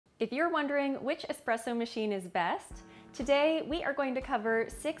If you're wondering which espresso machine is best, today we are going to cover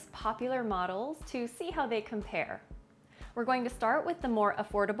 6 popular models to see how they compare. We're going to start with the more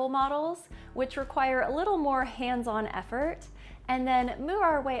affordable models, which require a little more hands-on effort, and then move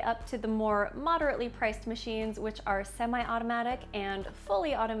our way up to the more moderately priced machines, which are semi-automatic and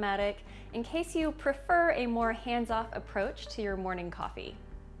fully automatic, in case you prefer a more hands-off approach to your morning coffee.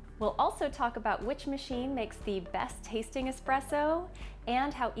 We'll also talk about which machine makes the best tasting espresso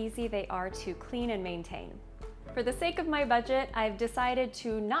and how easy they are to clean and maintain. For the sake of my budget, I've decided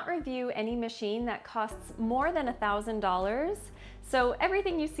to not review any machine that costs more than $1,000, so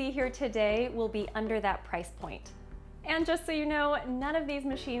everything you see here today will be under that price point. And just so you know, none of these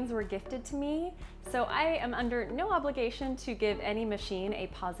machines were gifted to me, so I am under no obligation to give any machine a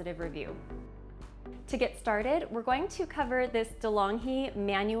positive review. To get started, we're going to cover this DeLonghi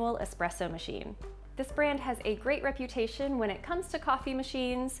manual espresso machine. This brand has a great reputation when it comes to coffee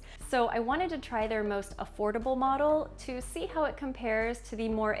machines, so I wanted to try their most affordable model to see how it compares to the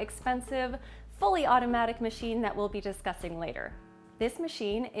more expensive, fully automatic machine that we'll be discussing later. This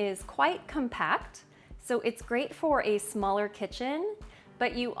machine is quite compact, so it's great for a smaller kitchen,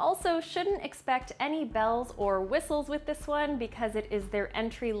 but you also shouldn't expect any bells or whistles with this one because it is their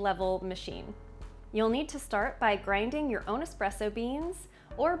entry-level machine. You'll need to start by grinding your own espresso beans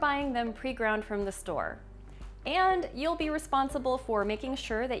or buying them pre-ground from the store. And you'll be responsible for making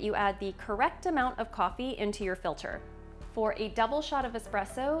sure that you add the correct amount of coffee into your filter. For a double shot of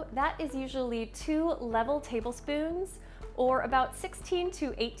espresso, that is usually 2 level tablespoons or about 16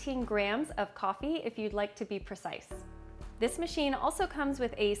 to 18 grams of coffee if you'd like to be precise. This machine also comes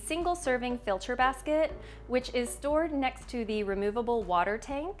with a single serving filter basket, which is stored next to the removable water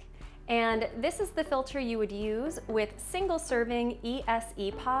tank. And this is the filter you would use with single serving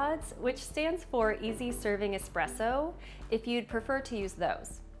ESE pods, which stands for Easy Serving Espresso, if you'd prefer to use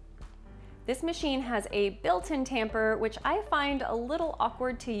those. This machine has a built-in tamper, which I find a little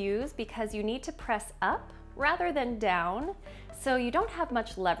awkward to use because you need to press up rather than down, so you don't have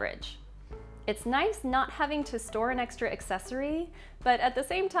much leverage. It's nice not having to store an extra accessory, but at the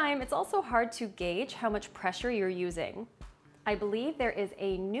same time, it's also hard to gauge how much pressure you're using. I believe there is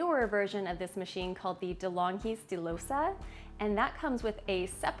a newer version of this machine called the DeLonghi Stilosa, and that comes with a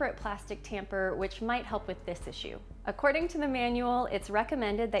separate plastic tamper, which might help with this issue. According to the manual, it's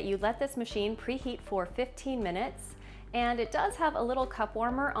recommended that you let this machine preheat for 15 minutes, and it does have a little cup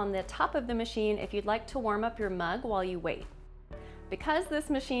warmer on the top of the machine if you'd like to warm up your mug while you wait. Because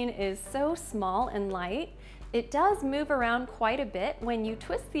this machine is so small and light, it does move around quite a bit when you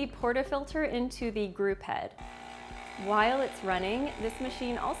twist the portafilter into the group head. While it's running, this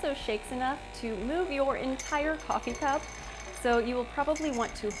machine also shakes enough to move your entire coffee cup, so you will probably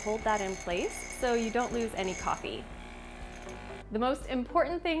want to hold that in place so you don't lose any coffee. The most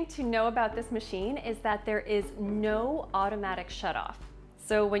important thing to know about this machine is that there is no automatic shutoff.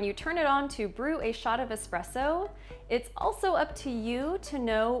 So when you turn it on to brew a shot of espresso, it's also up to you to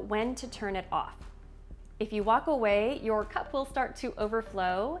know when to turn it off. If you walk away, your cup will start to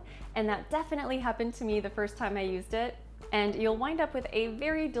overflow, and that definitely happened to me the first time I used it, and you'll wind up with a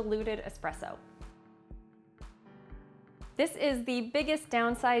very diluted espresso. This is the biggest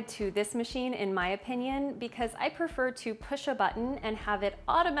downside to this machine in my opinion, because I prefer to push a button and have it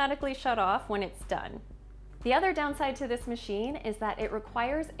automatically shut off when it's done. The other downside to this machine is that it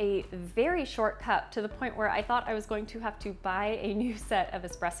requires a very short cup to the point where I thought I was going to have to buy a new set of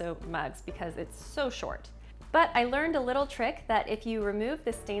espresso mugs because it's so short. But I learned a little trick that if you remove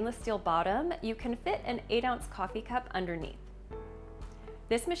the stainless steel bottom, you can fit an 8-ounce coffee cup underneath.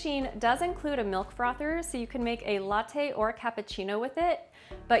 This machine does include a milk frother, so you can make a latte or a cappuccino with it,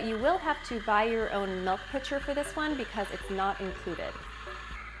 but you will have to buy your own milk pitcher for this one because it's not included.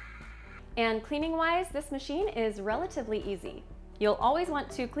 And cleaning-wise, this machine is relatively easy. You'll always want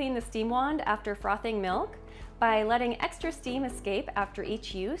to clean the steam wand after frothing milk by letting extra steam escape after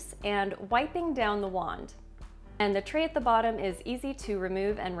each use and wiping down the wand. And the tray at the bottom is easy to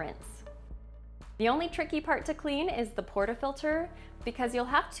remove and rinse. The only tricky part to clean is the portafilter, because you'll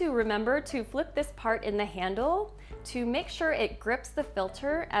have to remember to flip this part in the handle to make sure it grips the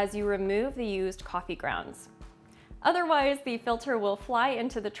filter as you remove the used coffee grounds. Otherwise, the filter will fly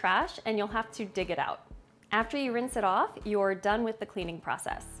into the trash and you'll have to dig it out. After you rinse it off, you're done with the cleaning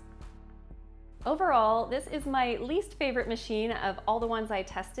process. Overall, this is my least favorite machine of all the ones I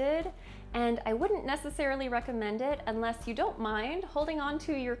tested, and I wouldn't necessarily recommend it unless you don't mind holding on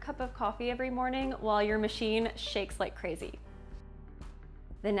to your cup of coffee every morning while your machine shakes like crazy.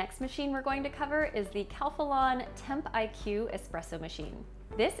 The next machine we're going to cover is the Calphalon Temp IQ espresso machine.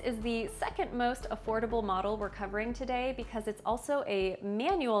 This is the second most affordable model we're covering today because it's also a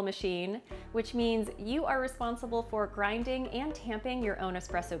manual machine, which means you are responsible for grinding and tamping your own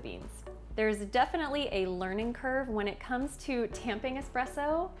espresso beans. There's definitely a learning curve when it comes to tamping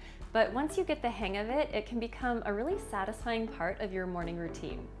espresso, but once you get the hang of it, it can become a really satisfying part of your morning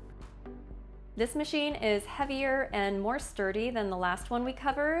routine. This machine is heavier and more sturdy than the last one we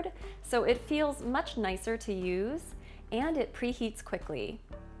covered, so it feels much nicer to use, and it preheats quickly.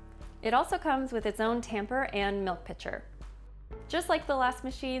 It also comes with its own tamper and milk pitcher. Just like the last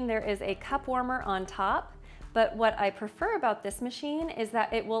machine, there is a cup warmer on top, but what I prefer about this machine is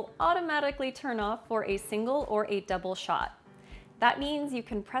that it will automatically turn off for a single or a double shot. That means you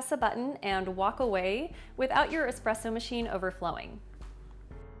can press a button and walk away without your espresso machine overflowing.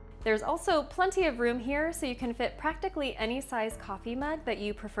 There's also plenty of room here, so you can fit practically any size coffee mug that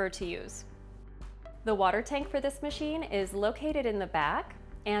you prefer to use. The water tank for this machine is located in the back,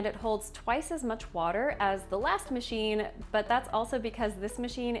 and it holds twice as much water as the last machine, but that's also because this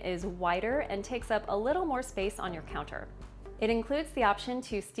machine is wider and takes up a little more space on your counter. It includes the option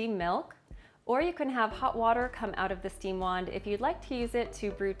to steam milk, or you can have hot water come out of the steam wand if you'd like to use it to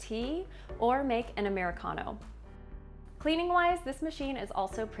brew tea or make an Americano. Cleaning-wise, this machine is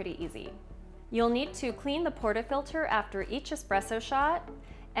also pretty easy. You'll need to clean the portafilter after each espresso shot,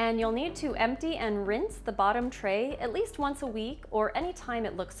 and you'll need to empty and rinse the bottom tray at least once a week or anytime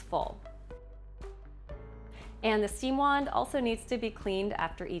it looks full. And the steam wand also needs to be cleaned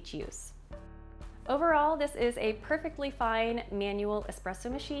after each use. Overall, this is a perfectly fine manual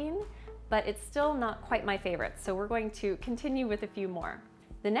espresso machine, but it's still not quite my favorite, so we're going to continue with a few more.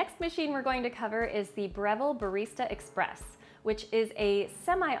 The next machine we're going to cover is the Breville Barista Express, which is a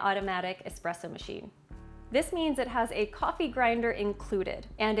semi-automatic espresso machine. This means it has a coffee grinder included,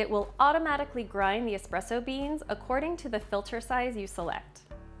 and it will automatically grind the espresso beans according to the filter size you select.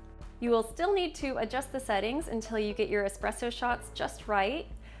 You will still need to adjust the settings until you get your espresso shots just right,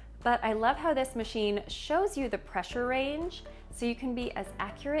 but I love how this machine shows you the pressure range so you can be as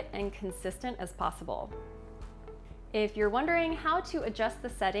accurate and consistent as possible. If you're wondering how to adjust the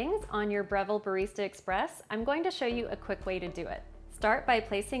settings on your Breville Barista Express, I'm going to show you a quick way to do it. Start by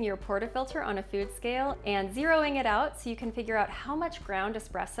placing your portafilter on a food scale and zeroing it out so you can figure out how much ground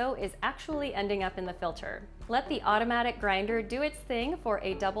espresso is actually ending up in the filter. Let the automatic grinder do its thing for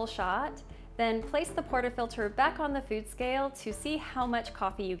a double shot, then place the portafilter back on the food scale to see how much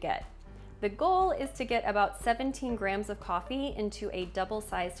coffee you get. The goal is to get about 17 grams of coffee into a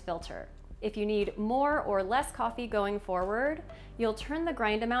double-sized filter. If you need more or less coffee going forward, you'll turn the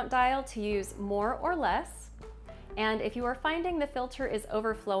grind amount dial to use more or less. And if you are finding the filter is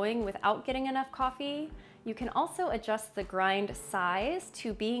overflowing without getting enough coffee, you can also adjust the grind size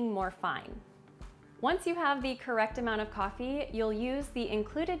to being more fine. Once you have the correct amount of coffee, you'll use the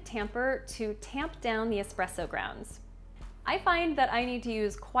included tamper to tamp down the espresso grounds. I find that I need to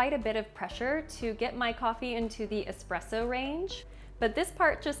use quite a bit of pressure to get my coffee into the espresso range, but this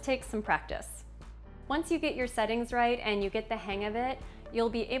part just takes some practice. Once you get your settings right and you get the hang of it, you'll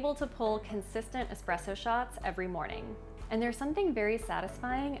be able to pull consistent espresso shots every morning. And there's something very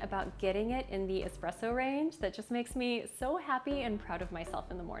satisfying about getting it in the espresso range that just makes me so happy and proud of myself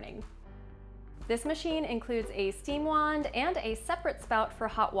in the morning. This machine includes a steam wand and a separate spout for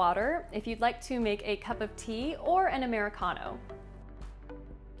hot water if you'd like to make a cup of tea or an Americano.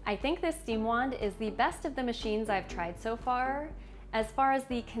 I think this steam wand is the best of the machines I've tried so far as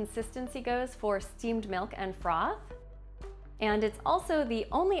the consistency goes for steamed milk and froth. And it's also the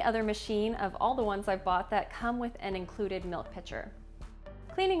only other machine of all the ones I've bought that come with an included milk pitcher.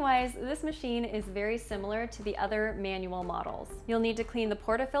 Cleaning-wise, this machine is very similar to the other manual models. You'll need to clean the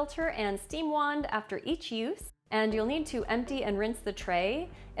portafilter and steam wand after each use, and you'll need to empty and rinse the tray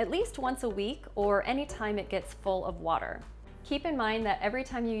at least once a week or anytime it gets full of water. Keep in mind that every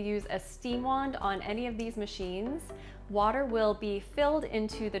time you use a steam wand on any of these machines, water will be filled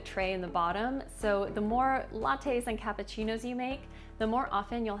into the tray in the bottom, so the more lattes and cappuccinos you make, the more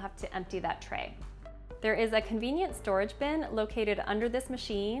often you'll have to empty that tray. There is a convenient storage bin located under this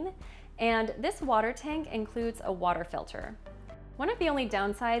machine, and this water tank includes a water filter. One of the only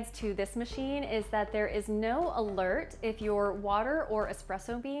downsides to this machine is that there is no alert if your water or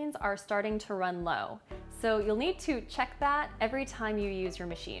espresso beans are starting to run low, so you'll need to check that every time you use your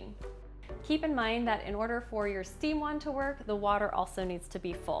machine. Keep in mind that in order for your steam wand to work, the water also needs to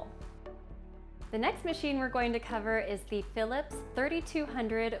be full. The next machine we're going to cover is the Phillips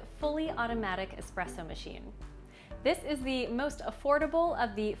 3200 fully automatic espresso machine. This is the most affordable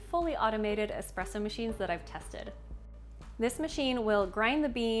of the fully automated espresso machines that I've tested. This machine will grind the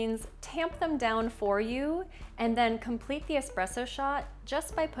beans, tamp them down for you, and then complete the espresso shot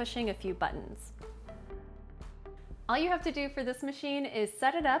just by pushing a few buttons. All you have to do for this machine is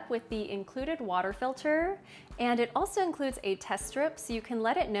set it up with the included water filter, and it also includes a test strip so you can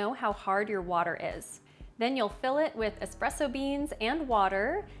let it know how hard your water is. Then you'll fill it with espresso beans and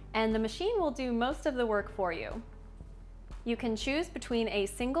water, and the machine will do most of the work for you. You can choose between a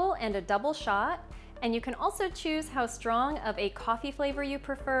single and a double shot, and you can also choose how strong of a coffee flavor you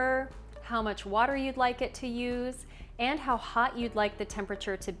prefer, how much water you'd like it to use, and how hot you'd like the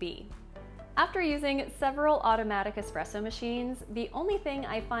temperature to be. After using several automatic espresso machines, the only thing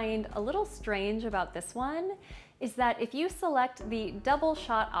I find a little strange about this one is that if you select the double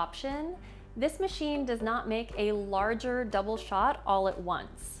shot option, this machine does not make a larger double shot all at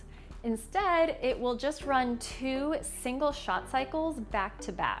once. Instead, it will just run 2 single shot cycles back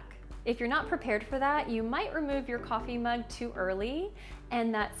to back. If you're not prepared for that, you might remove your coffee mug too early,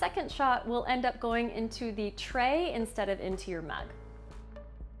 and that second shot will end up going into the tray instead of into your mug.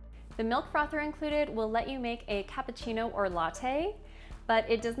 The milk frother included will let you make a cappuccino or latte, but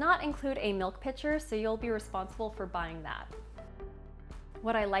it does not include a milk pitcher, so you'll be responsible for buying that.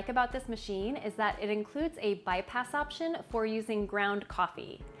 What I like about this machine is that it includes a bypass option for using ground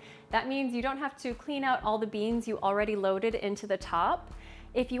coffee. That means you don't have to clean out all the beans you already loaded into the top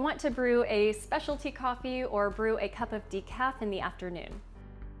if you want to brew a specialty coffee or brew a cup of decaf in the afternoon.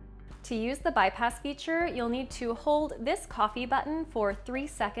 To use the bypass feature, you'll need to hold this coffee button for 3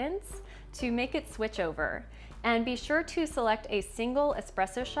 seconds to make it switch over. And be sure to select a single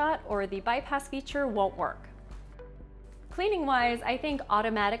espresso shot or the bypass feature won't work. Cleaning-wise, I think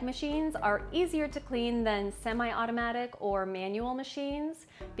automatic machines are easier to clean than semi-automatic or manual machines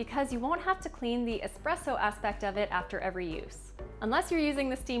because you won't have to clean the espresso aspect of it after every use. Unless you're using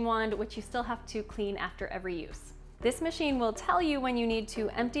the steam wand, which you still have to clean after every use. This machine will tell you when you need to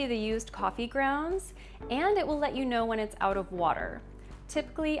empty the used coffee grounds, and it will let you know when it's out of water.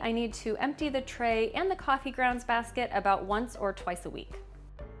 Typically, I need to empty the tray and the coffee grounds basket about once or twice a week.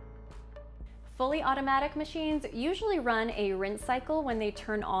 Fully automatic machines usually run a rinse cycle when they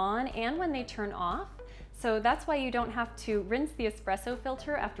turn on and when they turn off, so that's why you don't have to rinse the espresso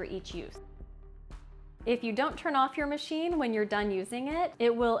filter after each use. If you don't turn off your machine when you're done using it,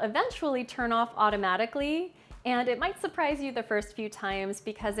 it will eventually turn off automatically, and it might surprise you the first few times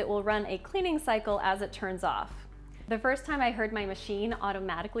because it will run a cleaning cycle as it turns off. The first time I heard my machine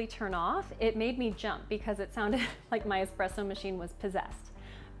automatically turn off, it made me jump because it sounded like my espresso machine was possessed.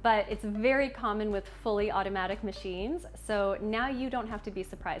 But it's very common with fully automatic machines, so now you don't have to be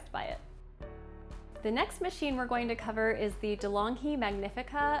surprised by it. The next machine we're going to cover is the DeLonghi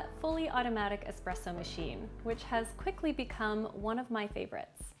Magnifica fully automatic espresso machine, which has quickly become one of my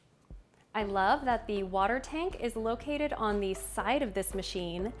favorites. I love that the water tank is located on the side of this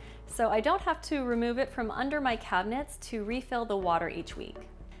machine, so I don't have to remove it from under my cabinets to refill the water each week.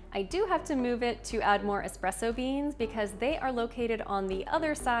 I do have to move it to add more espresso beans because they are located on the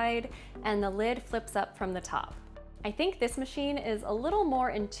other side and the lid flips up from the top. I think this machine is a little more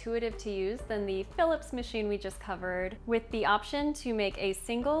intuitive to use than the Phillips machine we just covered, with the option to make a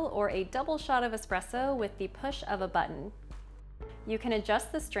single or a double shot of espresso with the push of a button. You can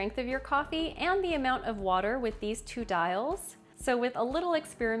adjust the strength of your coffee and the amount of water with these 2 dials. So with a little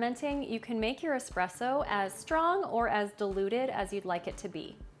experimenting, you can make your espresso as strong or as diluted as you'd like it to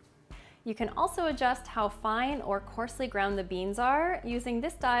be. You can also adjust how fine or coarsely ground the beans are using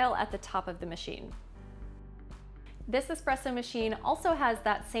this dial at the top of the machine. This espresso machine also has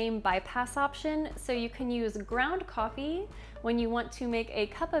that same bypass option, so you can use ground coffee when you want to make a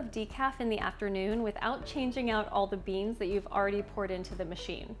cup of decaf in the afternoon without changing out all the beans that you've already poured into the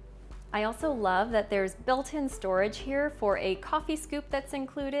machine. I also love that there's built-in storage here for a coffee scoop that's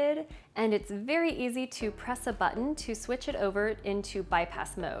included, and it's very easy to press a button to switch it over into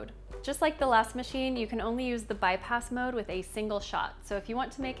bypass mode. Just like the last machine, you can only use the bypass mode with a single shot. So if you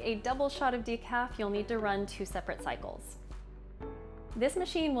want to make a double shot of decaf, you'll need to run 2 separate cycles. This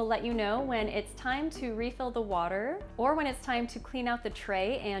machine will let you know when it's time to refill the water or when it's time to clean out the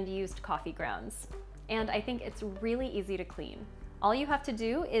tray and used coffee grounds. And I think it's really easy to clean. All you have to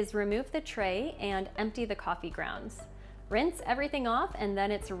do is remove the tray and empty the coffee grounds. Rinse everything off and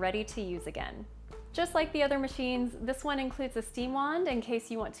then it's ready to use again. Just like the other machines, this one includes a steam wand in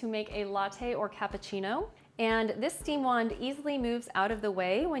case you want to make a latte or cappuccino, and this steam wand easily moves out of the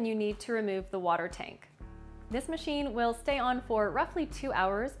way when you need to remove the water tank. This machine will stay on for roughly 2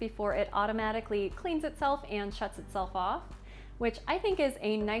 hours before it automatically cleans itself and shuts itself off, which I think is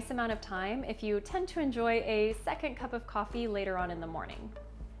a nice amount of time if you tend to enjoy a second cup of coffee later on in the morning.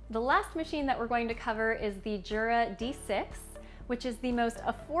 The last machine that we're going to cover is the Jura D6, which is the most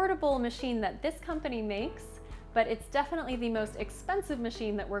affordable machine that this company makes, but it's definitely the most expensive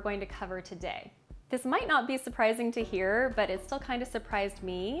machine that we're going to cover today. This might not be surprising to hear, but it still kind of surprised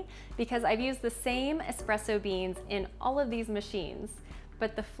me because I've used the same espresso beans in all of these machines,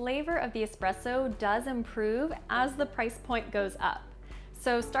 but the flavor of the espresso does improve as the price point goes up.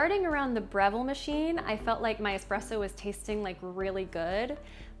 So starting around the Breville machine, I felt like my espresso was tasting like really good,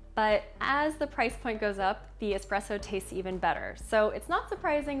 but as the price point goes up, the espresso tastes even better. So it's not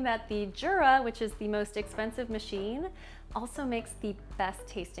surprising that the Jura, which is the most expensive machine, also makes the best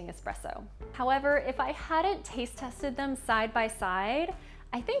tasting espresso. However, if I hadn't taste tested them side by side,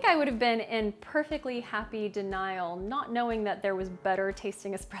 I think I would have been in perfectly happy denial, not knowing that there was better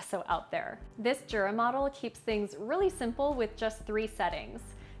tasting espresso out there. This Jura model keeps things really simple with just 3 settings.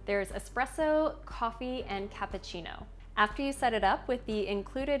 There's espresso, coffee, and cappuccino. After you set it up with the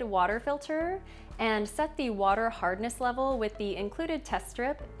included water filter and set the water hardness level with the included test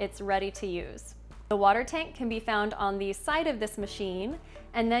strip, it's ready to use. The water tank can be found on the side of this machine,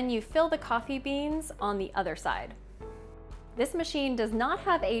 and then you fill the coffee beans on the other side. This machine does not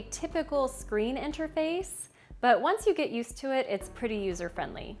have a typical screen interface, but once you get used to it, it's pretty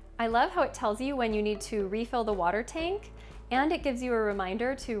user-friendly. I love how it tells you when you need to refill the water tank, and it gives you a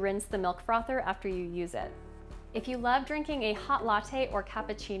reminder to rinse the milk frother after you use it. If you love drinking a hot latte or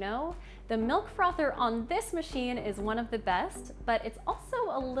cappuccino, the milk frother on this machine is one of the best, but it's also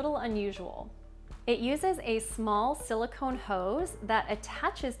a little unusual. It uses a small silicone hose that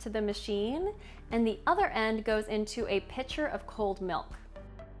attaches to the machine, and the other end goes into a pitcher of cold milk.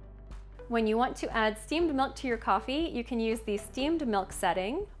 When you want to add steamed milk to your coffee, you can use the steamed milk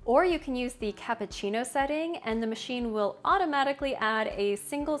setting, or you can use the cappuccino setting, and the machine will automatically add a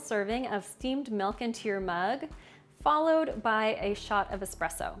single serving of steamed milk into your mug, followed by a shot of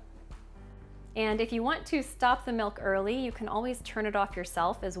espresso. And if you want to stop the milk early, you can always turn it off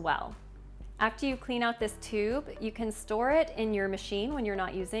yourself as well. After you clean out this tube, you can store it in your machine when you're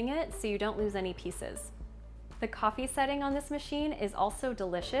not using it so you don't lose any pieces. The coffee setting on this machine is also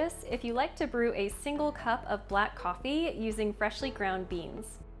delicious if you like to brew a single cup of black coffee using freshly ground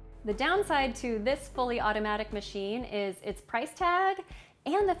beans. The downside to this fully automatic machine is its price tag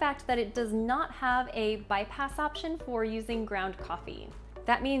and the fact that it does not have a bypass option for using ground coffee.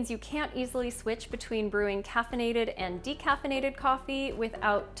 That means you can't easily switch between brewing caffeinated and decaffeinated coffee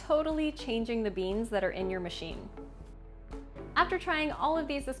without totally changing the beans that are in your machine. After trying all of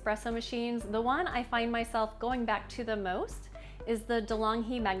these espresso machines, the one I find myself going back to the most is the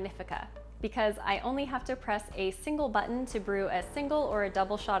DeLonghi Magnifica, because I only have to press a single button to brew a single or a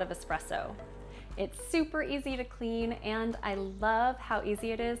double shot of espresso. It's super easy to clean, and I love how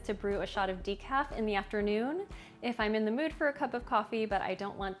easy it is to brew a shot of decaf in the afternoon if I'm in the mood for a cup of coffee but I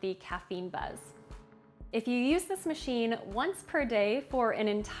don't want the caffeine buzz. If you use this machine once per day for an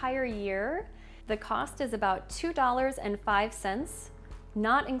entire year, the cost is about $2.05,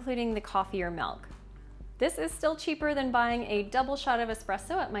 not including the coffee or milk. This is still cheaper than buying a double shot of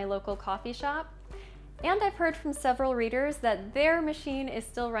espresso at my local coffee shop. And I've heard from several readers that their machine is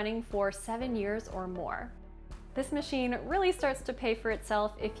still running for 7 years or more. This machine really starts to pay for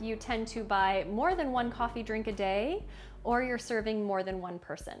itself if you tend to buy more than 1 coffee drink a day, or you're serving more than 1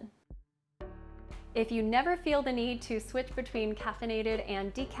 person. If you never feel the need to switch between caffeinated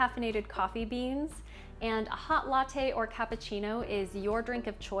and decaffeinated coffee beans, and a hot latte or cappuccino is your drink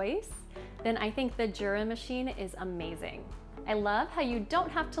of choice, then I think the Jura machine is amazing. I love how you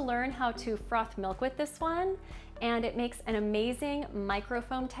don't have to learn how to froth milk with this one, and it makes an amazing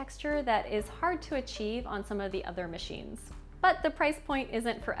microfoam texture that is hard to achieve on some of the other machines. But the price point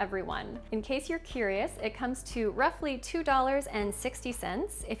isn't for everyone. In case you're curious, it comes to roughly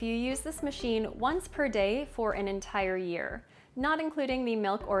 $2.60 if you use this machine once per day for an entire year, not including the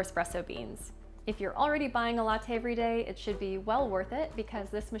milk or espresso beans. If you're already buying a latte every day, it should be well worth it because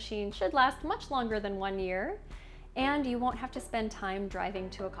this machine should last much longer than 1 year, and you won't have to spend time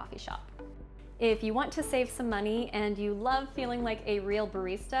driving to a coffee shop. If you want to save some money and you love feeling like a real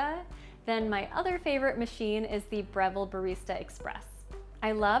barista, then my other favorite machine is the Breville Barista Express.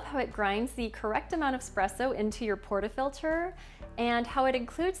 I love how it grinds the correct amount of espresso into your portafilter and how it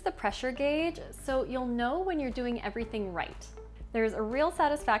includes the pressure gauge so you'll know when you're doing everything right. There's a real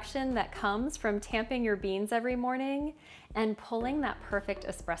satisfaction that comes from tamping your beans every morning and pulling that perfect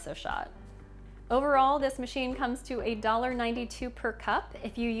espresso shot. Overall, this machine comes to $1.92 per cup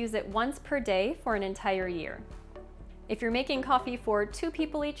if you use it once per day for an entire year. If you're making coffee for 2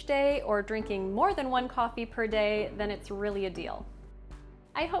 people each day or drinking more than 1 coffee per day, then it's really a deal.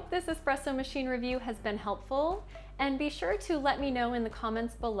 I hope this espresso machine review has been helpful, and be sure to let me know in the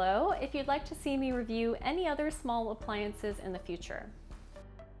comments below if you'd like to see me review any other small appliances in the future.